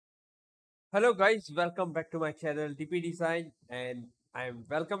Hello guys, welcome back to my channel DP Design, and I am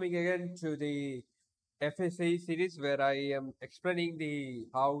welcoming again to the FSAE series where I am explaining the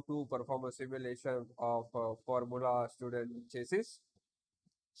how to perform a simulation of Formula student chassis.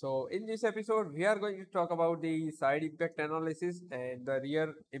 So in this episode we are going to talk about the side impact analysis and the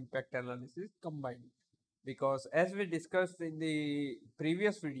rear impact analysis combined, because as we discussed in the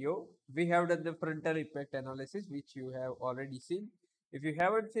previous video, we have done the frontal impact analysis which you have already seen. If you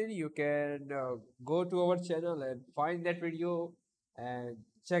haven't seen, you can go to our channel and find that video and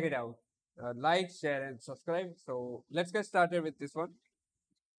check it out. Like, share and subscribe. So let's get started with this one.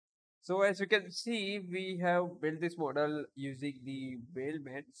 So as you can see, we have built this model using the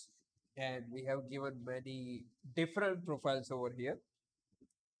Whale-Mans, and we have given many different profiles over here.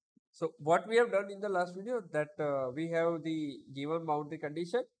 So what we have done in the last video, that we have the given boundary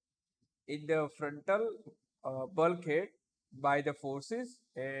condition in the frontal bulkhead by the forces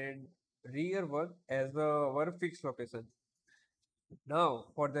and rear one as our fixed location. Now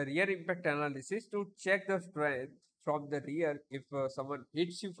for the rear impact analysis, to check the strength from the rear, if someone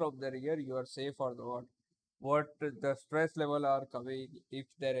hits you from the rear, you are safe or not, what the stress level are coming, if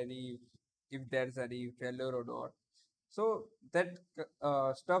there's any failure or not. So that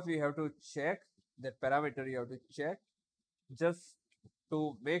stuff you have to check, that parameter you have to check, just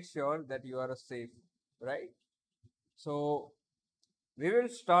to make sure that you are safe, right? So we will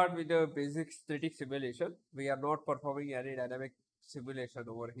start with the basic static simulation. We are not performing any dynamic simulation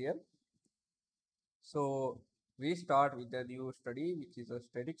over here. So we start with the new study, which is a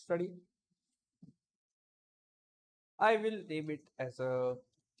static study. I will name it as a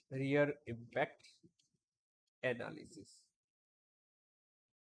rear impact analysis.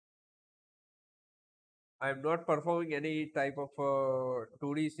 I am not performing any type of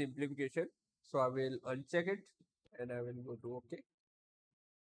 2D simplification. So I will uncheck it and I will go to OK.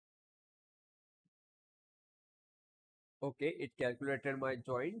 Okay, it calculated my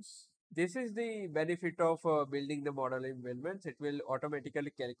joints. This is the benefit of building the model in Wellmans. It will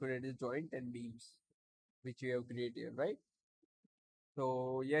automatically calculate the joint and beams which you have created, right?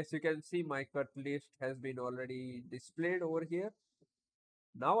 So yes, you can see my cut list has been already displayed over here.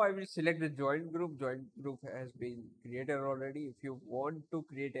 Now I will select the joint group. Joint group has been created already. If you want to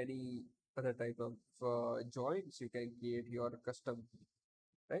create any other type of joints, you can create your custom,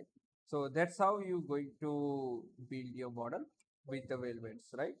 right? So that's how you going to build your model with the elements,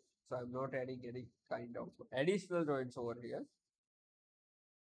 right? So I'm not adding any kind of additional joints over here.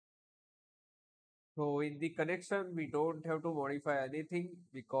 So in the connection, we don't have to modify anything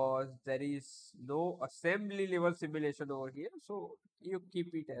because there is no assembly level simulation over here. So you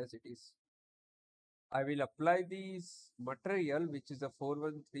keep it as it is. I will apply this material, which is a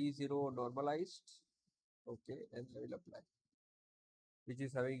 4130 normalized. Okay, and I will apply, which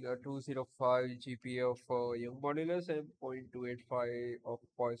is having a 205 GPA of young modulus and 0.285 of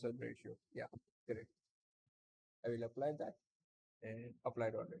Poisson ratio. Yeah, correct. I will apply that and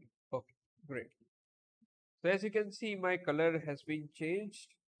applied already. Okay, great. So as you can see, my color has been changed.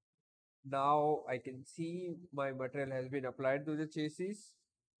 Now I can see my material has been applied to the chassis,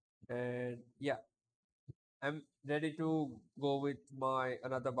 and yeah, I'm ready to go with my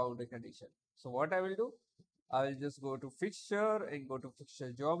another boundary condition. So what I will do, I will just go to fixture and go to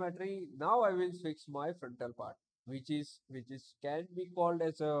fixture geometry. Now I will fix my frontal part, which is can be called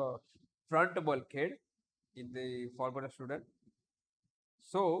as a front bulkhead in the Formula student.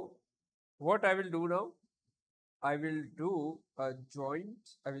 So what I will do now, I will do a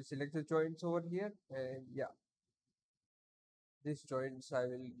joint. I will select the joints over here, and yeah, these joints I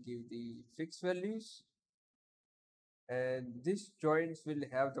will give the fixed values, and these joints will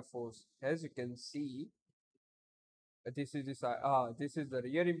have the force. As you can see, this is the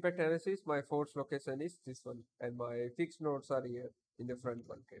rear impact analysis. My force location is this one, and my fixed nodes are here in the front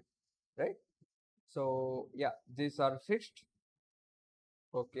bulkhead, right? So yeah, these are fixed.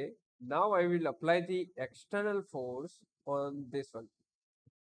 Okay, now I will apply the external force on this one.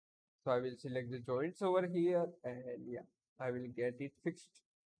 So I will select the joints over here, and yeah, I will get it fixed.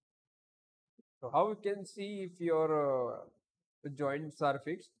 So how you can see if your joints are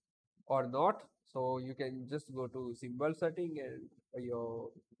fixed or not? So you can just go to symbol setting and you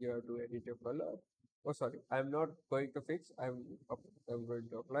have to edit your color. Oh sorry, I'm not going to fix. I'm going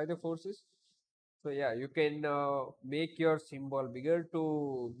to apply the forces. So yeah, you can make your symbol bigger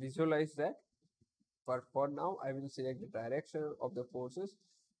to visualize that. But for now, I will select the direction of the forces.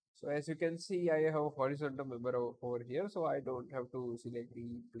 So as you can see, I have a horizontal member over here, so I don't have to select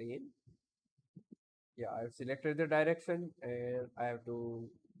the plane. Yeah, I've selected the direction and I have to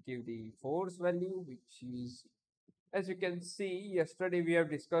give the force value, which is As you can see, yesterday we have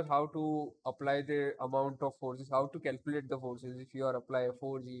discussed how to apply the amount of forces, how to calculate the forces if you are apply a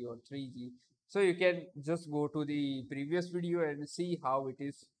 4G or 3G. So you can just go to the previous video and see how it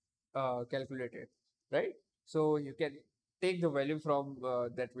is calculated, right? So you can take the value from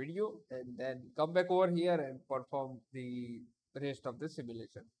that video and then come back over here and perform the rest of the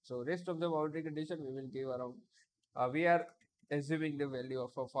simulation. So rest of the boundary condition we will give around, we are assuming the value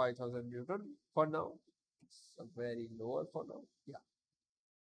of a 5000 Newton for now. So very lower for now. Yeah.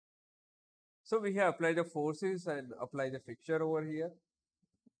 So we have applied the forces and apply the fixture over here.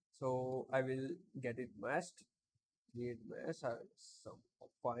 So I will get it meshed. Create mesh. Some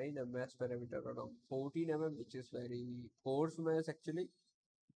fine a mesh parameter around 14 mm, which is very coarse mesh actually.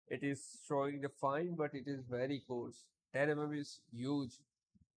 It is showing the fine, but it is very coarse. 10 mm is huge.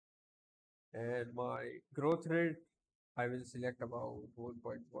 And my growth rate, I will select about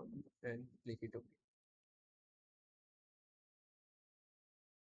 1.1 and click it OK.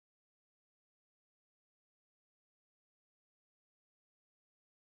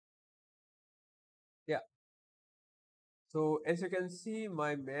 Yeah. So as you can see,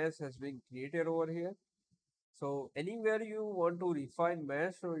 my mesh has been created over here. So anywhere you want to refine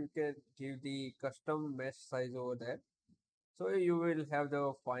mesh, so you can give the custom mesh size over there. So you will have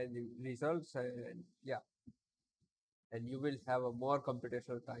the fine results and yeah, and you will have a more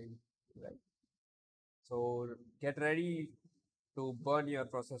computational time, right? So get ready to burn your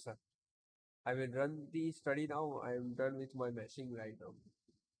processor. I will run the study now. I am done with my meshing right now.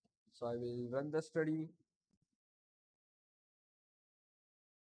 So I will run the study.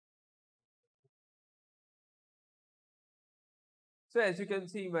 So as you can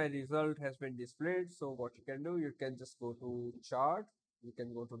see, my result has been displayed. So what you can do, you can just go to chart, you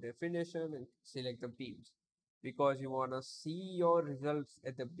can go to definition and select the beams because you want to see your results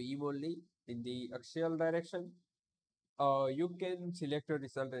at the beam only in the axial direction. You can select a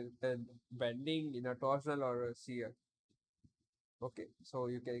result and bending in a torsional or a shear. Okay, so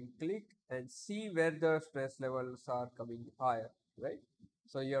you can click and see where the stress levels are coming higher, right?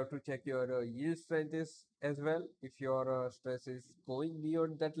 So you have to check your yield strength is as well. If your stress is going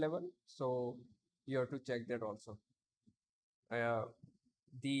beyond that level, so you have to check that also. Uh,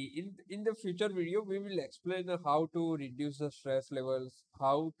 in the future video, we will explain how to reduce the stress levels,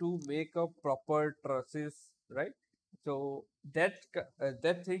 how to make a proper trusses, right? So that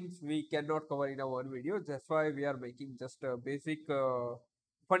things we cannot cover in a one video. That's why we are making just a basic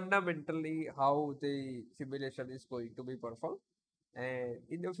fundamentally how the simulation is going to be performed. And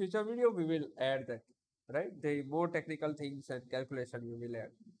in the future video, we will add that, right? The more technical things and calculation we will add.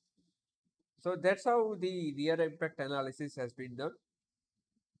 So that's how the rear impact analysis has been done.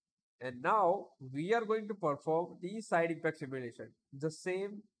 And now we are going to perform the side impact simulation. The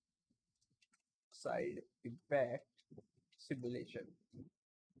same side impact simulation.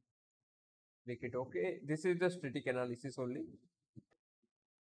 Make it okay. This is the static analysis only.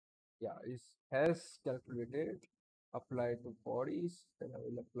 Yeah, it has calculated. Apply to bodies. Then I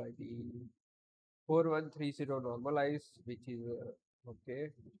will apply the 4130 normalize, which is okay.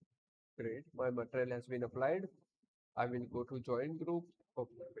 Great. My material has been applied. I will go to join group.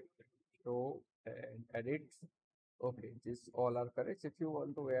 Okay. Show and edit. Okay, this all are correct. If you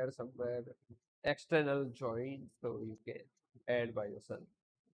want to add somewhere external join, so you can add by yourself,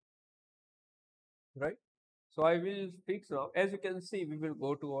 right? So I will fix now. As you can see, we will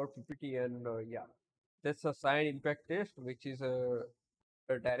go to our PPT and yeah, that's a side impact test, which is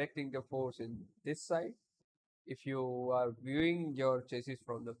directing the force in this side. If you are viewing your chassis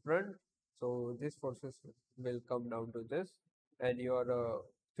from the front, so this forces will come down to this, and your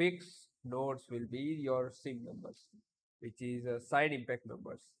fixed nodes will be your sim numbers, which is side impact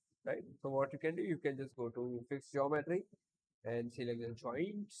numbers, right? So what you can do, you can just go to fixed geometry and select the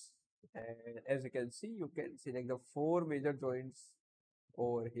joints, and as you can see, you can select the four major joints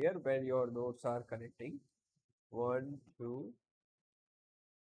over here where your nodes are connecting. One, two,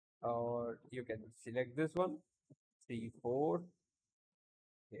 or you can select this one, three, four.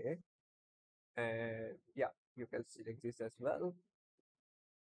 Okay, and yeah, you can select this as well.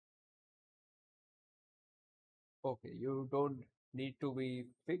 Okay, you don't need to be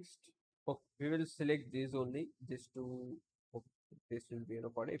fixed. Okay, we will select this only, this two. Okay, this will be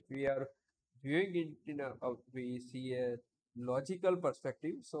enough. If we are viewing it in we see a logical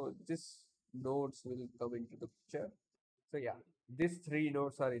perspective, so this nodes will come into the picture. So yeah, these three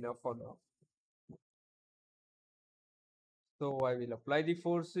nodes are enough for now. So I will apply the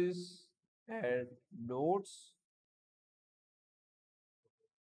forces and nodes.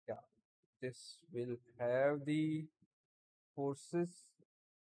 Yeah, this will have the forces,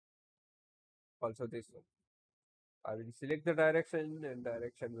 also this one. I will select the direction, and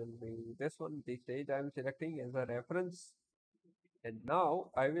direction will be this one. The stage I am selecting as a reference. And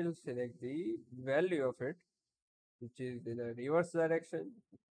now I will select the value of it, which is in a reverse direction,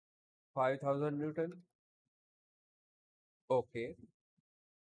 5000 Newton. Okay,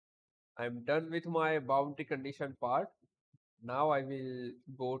 I'm done with my boundary condition part. Now I will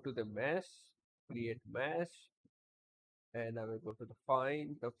go to the mesh, create mesh, and I will go to the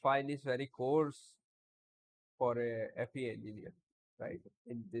fine. The fine is very coarse for a FE engineer, right?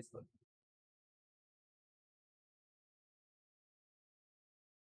 In this one.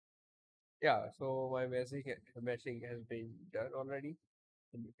 Yeah, so my meshing has been done already,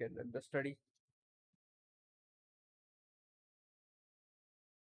 and you can understudy.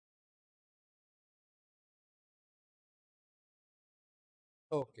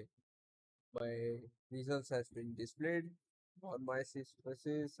 Okay, my results has been displayed on my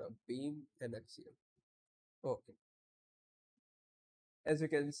surfaces of beam and axial. Okay, as you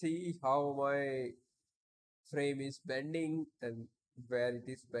can see how my frame is bending and where it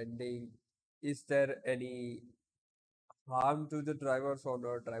is bending. Is there any harm to the drivers or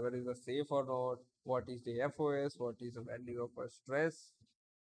not? Driver is a safe or not? What is the FOS? What is the value of a stress?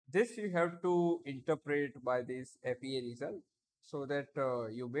 This you have to interpret by this FEA result so that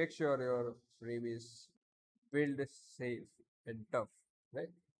you make sure your frame is build safe and tough, right?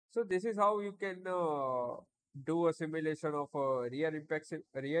 So this is how you can do a simulation of rear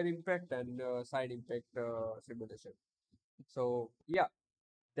impact and side impact simulation. So yeah,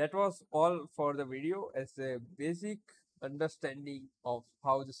 that was all for the video as a basic understanding of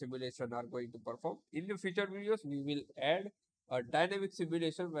how the simulation are going to perform. In the future videos, we will add a dynamic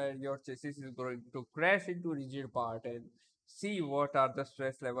simulation where your chassis is going to crash into rigid part and see what are the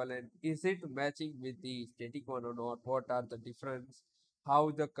stress level and is it matching with the static one or not, what are the difference,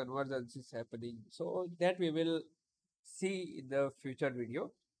 how the convergence is happening. So that we will see in the future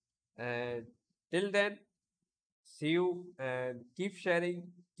video. And till then, see you and keep sharing,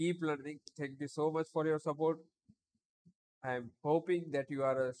 keep learning. Thank you so much for your support. I'm hoping that you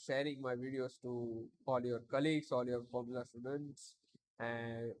are sharing my videos to all your colleagues, all your Formula students,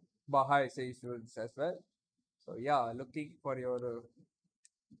 and BAJA SAE students as well. So, yeah, looking for your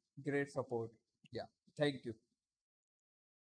great support. Yeah, thank you.